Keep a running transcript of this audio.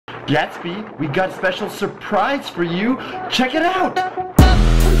Gatsby, we got a special surprise for you. Check it out.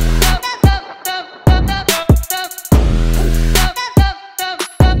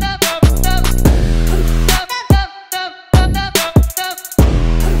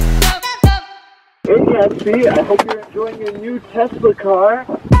 Hey Gatsby, I hope you're enjoying your new Tesla car.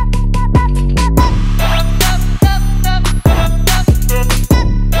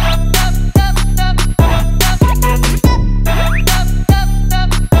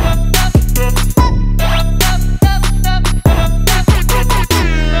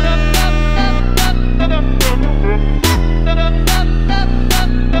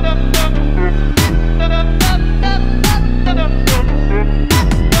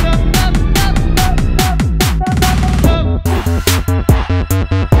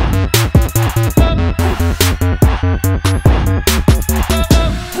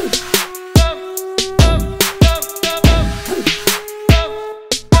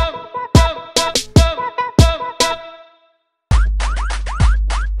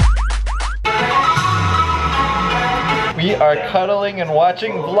 We are cuddling and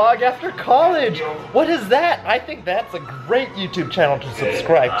watching Vlog After College. What is that? I think that's a great YouTube channel to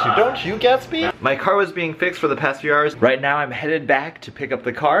subscribe to, don't you, Gatsby? My car was being fixed for the past few hours. Right now I'm headed back to pick up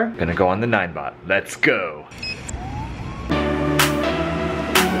the car. Gonna go on the Ninebot. Let's go.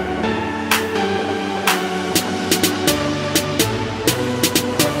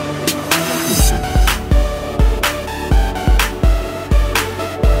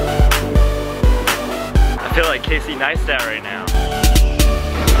 I feel like Casey Neistat right now.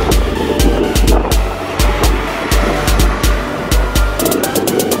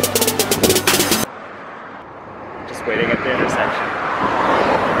 Just waiting at the intersection.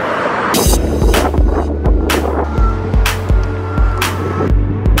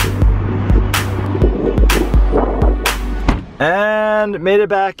 And made it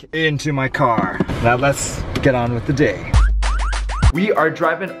back into my car. Now let's get on with the day. We are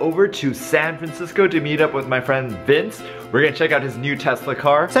driving over to San Francisco to meet up with my friend Vince. We're gonna check out his new Tesla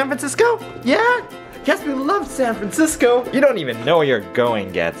car. San Francisco? Yeah? Gatsby loves San Francisco. You don't even know where you're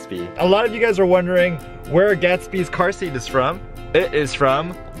going, Gatsby. A lot of you guys are wondering where Gatsby's car seat is from. It is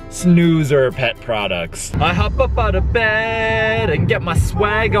from Snoozer Pet Products. I hop up out of bed and get my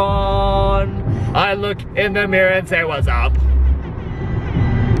swag on. I look in the mirror and say, what's up?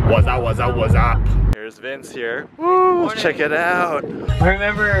 What's up, what's up, what's up? Here's Vince here. Woo, check it out. I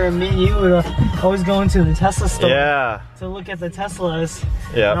remember me and you would always go into the Tesla store. Yeah. To look at the Teslas.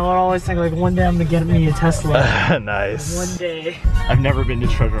 Yeah. And I would always think like one day I'm gonna get me a Tesla. Nice. One day. I've never been to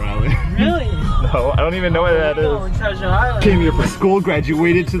Treasure Island. Really? No, I don't even know where that is. Treasure Island. Came here for school,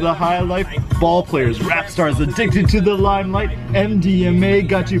 graduated to the high life. Ball players, rap stars, addicted to the limelight. MDMA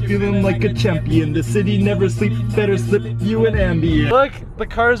got you feeling like a champion. The city never sleeps, better slip you an Ambien. Look, the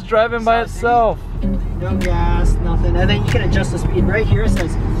car's driving by itself. No gas, nothing. And then you can adjust the speed. Right here it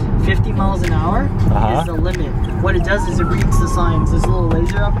says 50 miles an hour is the limit. What it does is it reads the signs. There's a little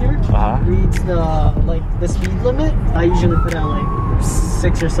laser up here. Reads the speed limit. I usually put out like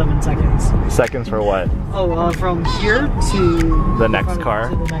 6 or 7 seconds. Seconds for what? Oh, from here to the next car?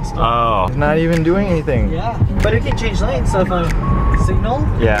 To the next car. Oh, it's not even doing anything. Yeah, but it can change lanes. So if I signal,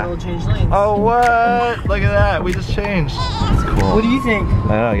 it'll change lanes. Oh, what? Look at that. We just changed. That's cool. What do you think?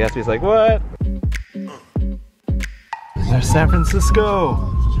 I don't know. Gatsby's like, what? There's San Francisco.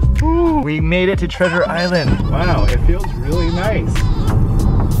 Ooh, we made it to Treasure Island. Wow, it feels really nice.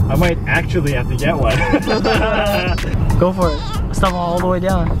 I might actually have to get one. Go for it. Stop all the way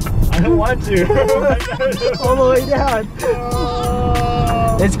down. I don't want to. All the way down.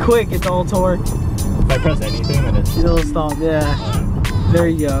 It's quick, it's all torque. If I press anything, then it'll stop, yeah. There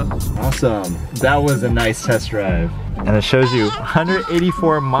you go. Awesome. That was a nice test drive. And it shows you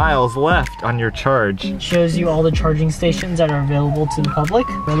 184 miles left on your charge. It shows you all the charging stations that are available to the public.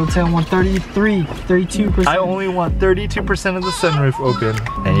 But let's say I want 32%. I only want 32% of the sunroof open.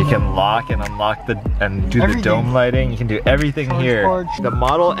 And you can lock and unlock and do the dome lighting. You can do everything here. The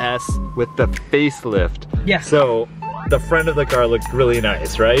Model S with the facelift. Yeah. So the front of the car looked really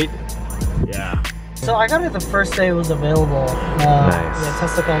nice, right? Yeah. So I got it the first day it was available. Nice. Yeah,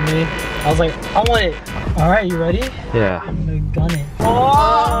 Tesla called me. I was like, I want it. All right, you ready? Yeah. I'm gonna gun it.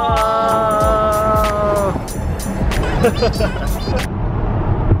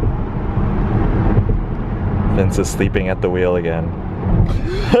 Vince is sleeping at the wheel again.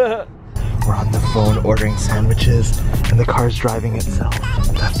 We're on the phone ordering sandwiches and the car's driving itself.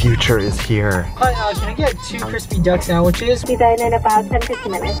 The future is here. Hi, can I get 2 crispy duck sandwiches? Be done in about 10-15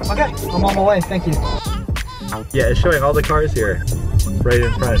 minutes. Okay, I'm on my way, thank you. Yeah, it's showing all the cars here, right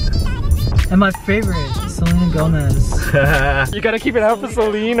in front. And my favorite, Selena Gomez. You gotta keep it out for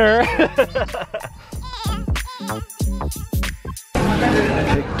Selena.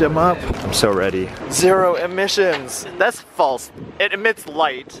 Picked him up. I'm so ready. 0 emissions. That's false. It emits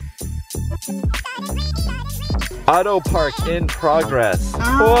light. Auto park in progress.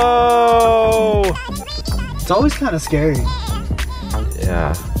 Whoa! It's always kind of scary.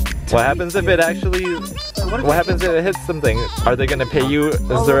 Yeah. What happens if it actually... What happens if it hits something? Are they gonna pay you?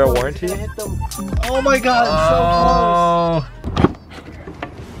 Is there a warranty? Oh my god, it's so close.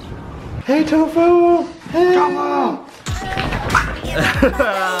 Hey Tofu! Hey! Tofu!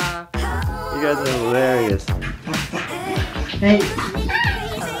 You guys are hilarious. Hey.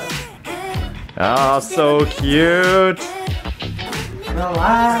 Oh, so cute.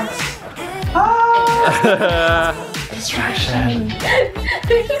 Relax. Distraction.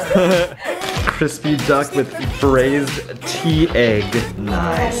 Crispy duck with braised tea egg.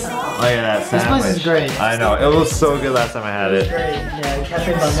 Nice. Look at that sandwich. This place is great. I know. It was so good last time I had it. Great. Yeah,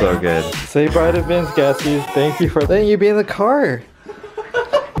 Cafe Bun-Mi. So good. Say bye to Vince, Gatsby. Thank you for letting you be in the car.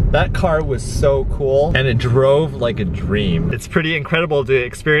 That car was so cool and it drove like a dream. It's pretty incredible to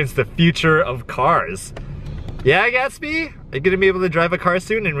experience the future of cars. Yeah, Gatsby? Are you gonna be able to drive a car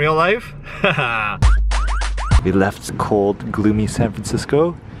soon in real life? We left cold, gloomy San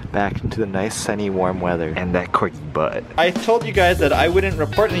Francisco back into the nice, sunny, warm weather and that corgi butt. I told you guys that I wouldn't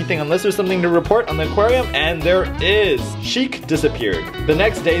report anything unless there's something to report on the aquarium, and there is. Sheik disappeared. The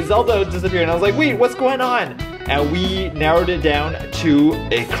next day, Zelda disappeared, and I was like, wait, what's going on? And we narrowed it down to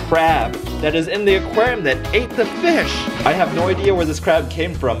a crab that is in the aquarium that ate the fish. I have no idea where this crab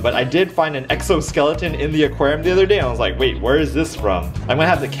came from, but I did find an exoskeleton in the aquarium the other day, and I was like, wait, where is this from? I'm gonna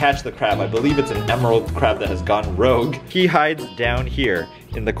have to catch the crab. I believe it's an emerald crab that has gone rogue. He hides down here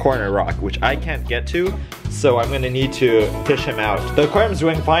in the corner rock, which I can't get to, so I'm gonna need to fish him out. The aquarium's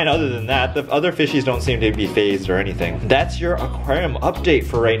doing fine other than that. The other fishies don't seem to be phased or anything. That's your aquarium update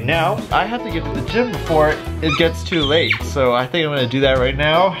for right now. I have to get to the gym before it gets too late, so I think I'm gonna do that right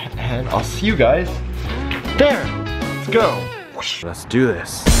now, and I'll see you guys there. Let's go. Let's do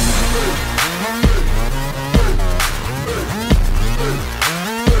this.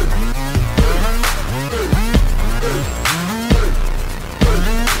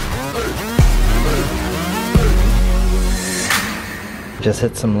 Just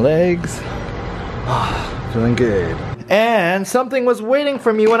hit some legs. Oh, feeling good. And something was waiting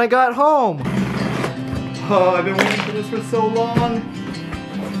for me when I got home. Oh, I've been waiting for this for so long.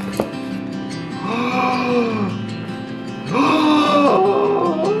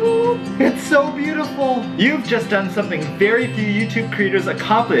 It's so beautiful. You've just done something very few YouTube creators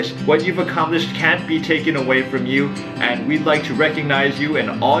accomplish. What you've accomplished can't be taken away from you, and we'd like to recognize you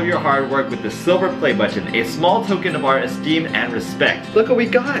and all your hard work with the silver play button, a small token of our esteem and respect. Look what we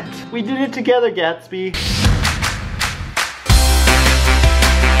got. We did it together, Gatsby.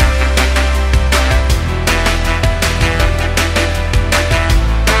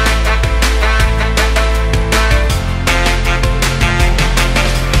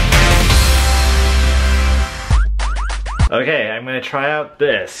 Okay, I'm gonna try out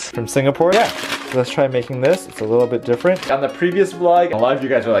this. From Singapore? Yeah. So let's try making this. It's a little bit different. On the previous vlog, a lot of you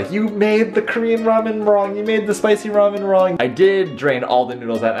guys were like, you made the Korean ramen wrong. You made the spicy ramen wrong. I did drain all the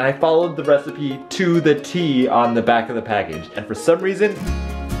noodles out, and I followed the recipe to the T on the back of the package. And for some reason,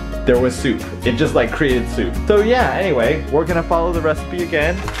 there was soup. It just like created soup. So yeah, anyway, we're gonna follow the recipe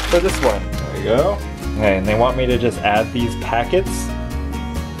again for this one. There we go. Okay, and they want me to just add these packets.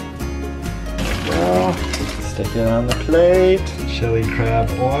 There we go. Stick it on the plate. Chili crab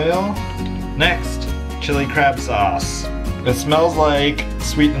oil. Next, chili crab sauce. It smells like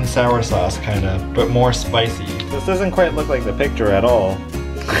sweet and sour sauce, kind of, but more spicy. This doesn't quite look like the picture at all.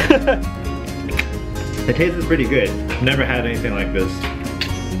 It tastes pretty good. I've never had anything like this.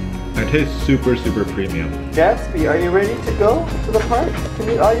 It tastes super, super premium. Gatsby, are you ready to go to the park to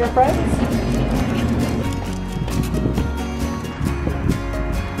meet all your friends?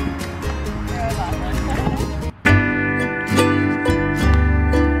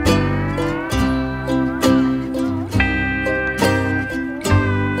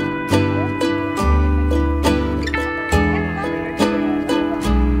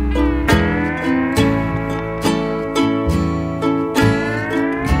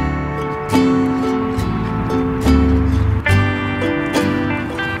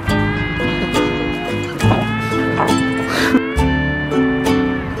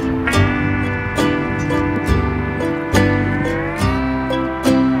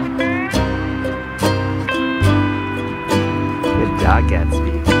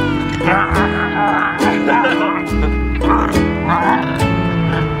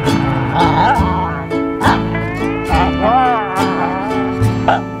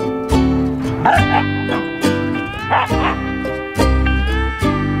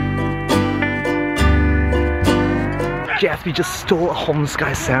 Gatsby just stole a homeless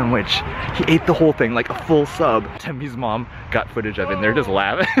guy's sandwich. He ate the whole thing, like a full sub. Tempe's mom got footage of it and they're just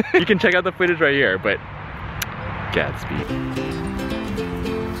laughing. You can check out the footage right here, but Gatsby.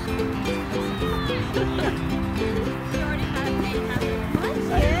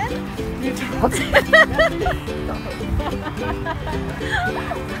 It's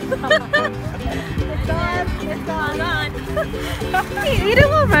on. You eat it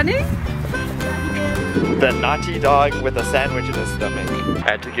while running? The naughty dog with a sandwich in his stomach.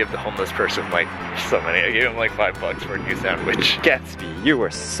 I had to give the homeless person like so many. I gave him like $5 for a new sandwich. Gatsby, you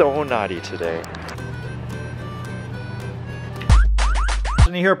were so naughty today.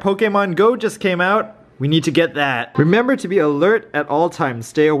 And here, Pokemon Go just came out. We need to get that. Remember to be alert at all times.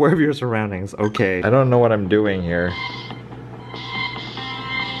 Stay aware of your surroundings. Okay. I don't know what I'm doing here.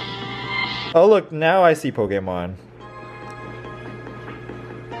 Oh look, now I see Pokemon.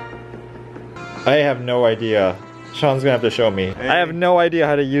 I have no idea. Sean's gonna have to show me. Hey. I have no idea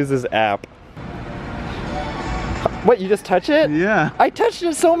how to use this app. What, you just touch it? Yeah. I touched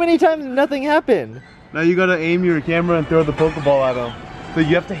it so many times and nothing happened. Now you gotta aim your camera and throw the Pokeball at him. So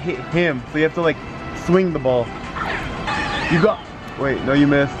you have to hit him. So you have to like swing the ball. You got. Wait, no, you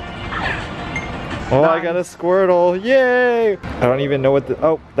missed. Oh, I got a Squirtle. Yay! I don't even know what the.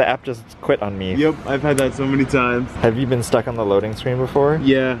 Oh, the app just quit on me. Yep, I've had that so many times. Have you been stuck on the loading screen before?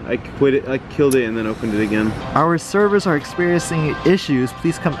 Yeah, I quit it. I killed it and then opened it again. Our servers are experiencing issues.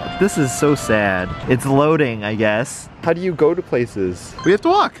 Please come. This is so sad. It's loading, I guess. How do you go to places? We have to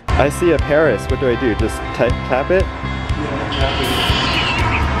walk. I see a Paris. What do I do? Just tap it? Yeah, tap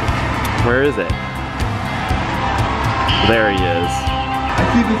it. Where is it? There he is. I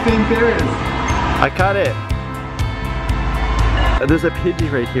see the same Paris. I caught it. There's a Pidgey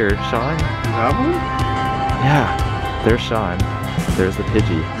right here. Sean? You have one? Yeah. There's Sean. There's the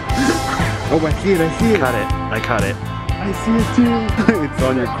Pidgey. Oh, I see it. I see it. Caught it. I caught it. I see it too. It's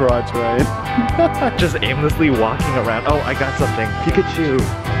on your crotch, right? Just aimlessly walking around. Oh, I got something. Pikachu.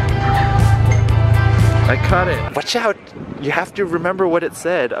 I caught it. Watch out. You have to remember what it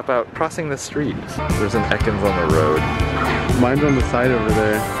said about crossing the street. There's an Ekans on the road. Mine's on the side over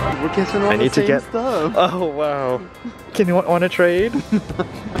there. We're catching all the same stuff. Oh wow. Can you want to trade?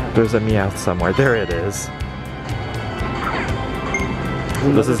 There's a Meowth somewhere. There it is.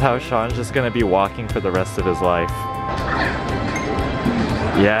 This is how Sean's just gonna be walking for the rest of his life.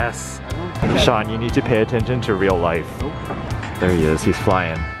 Yes. Sean, you need to pay attention to real life. There he is. He's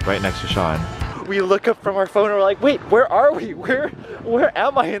flying right next to Sean. We look up from our phone and we're like, wait, where are we? Where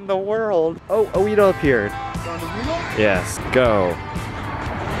am I in the world? Oh, Oito appeared. Yes, go.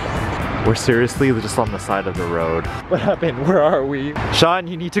 We're seriously just on the side of the road. What happened? Where are we? Sean,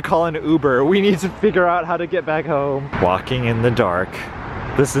 you need to call an Uber. We need to figure out how to get back home. Walking in the dark.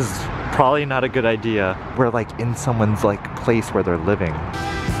 This is probably not a good idea. We're like in someone's like place where they're living.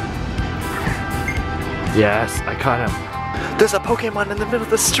 Yes, I caught him. There's a Pokemon in the middle of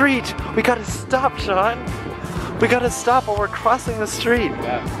the street. We gotta stop, Sean. We gotta stop while we're crossing the street.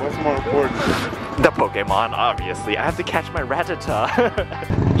 Yeah, what's more important? The Pokemon, obviously. I have to catch my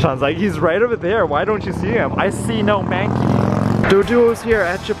Rattata. Sean's like, he's right over there. Why don't you see him? I see no Mankey. Doduo's here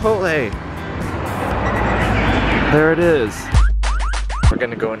at Chipotle. There it is. We're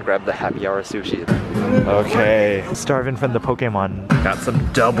gonna go and grab the happy hour sushi. Okay, starving from the Pokemon. Got some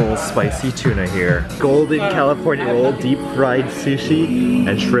double spicy tuna here. Golden California roll, deep fried sushi,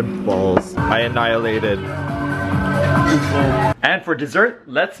 and shrimp balls. I annihilated. And for dessert,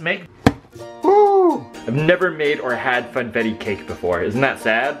 let's make... Woo! I've never made or had Funfetti cake before. Isn't that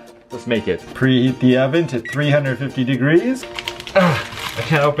sad? Let's make it. Preheat the oven to 350 degrees. Ugh, I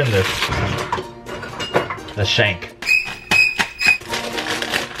can't open this. The shank.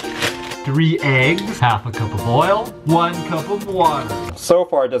 3 eggs, half a cup of oil, 1 cup of water. So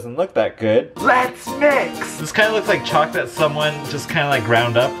far it doesn't look that good. Let's mix! This kind of looks like chalk that someone just kind of like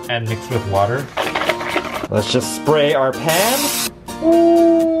ground up and mixed with water. Let's just spray our pan.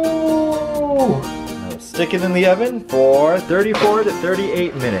 Ooh! Now stick it in the oven for 34 to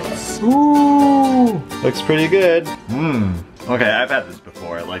 38 minutes. Ooh! Looks pretty good. Mmm. Okay, I've had this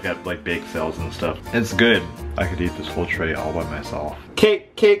before, like at like bake sales and stuff. It's good. I could eat this whole tray all by myself.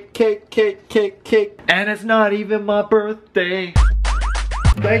 Cake, cake, cake, cake, cake, cake. And it's not even my birthday.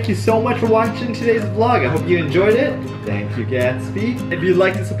 Thank you so much for watching today's vlog. I hope you enjoyed it. Thank you, Gatsby. If you'd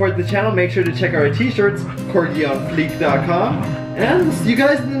like to support the channel, make sure to check out our t-shirts, corgionfleek.com. And we'll see you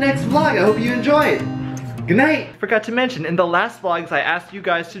guys in the next vlog. I hope you enjoy it. Good night! Forgot to mention, in the last vlogs I asked you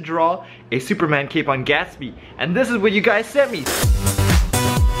guys to draw a Superman cape on Gatsby, and this is what you guys sent me.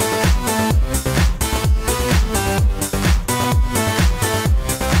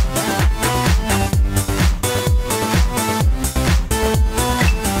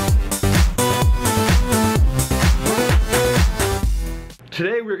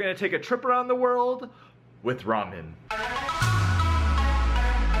 gonna take a trip around the world with ramen.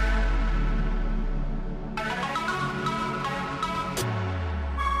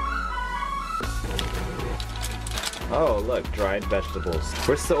 Oh, look, dried vegetables.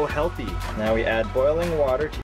 We're so healthy. Now we add boiling water to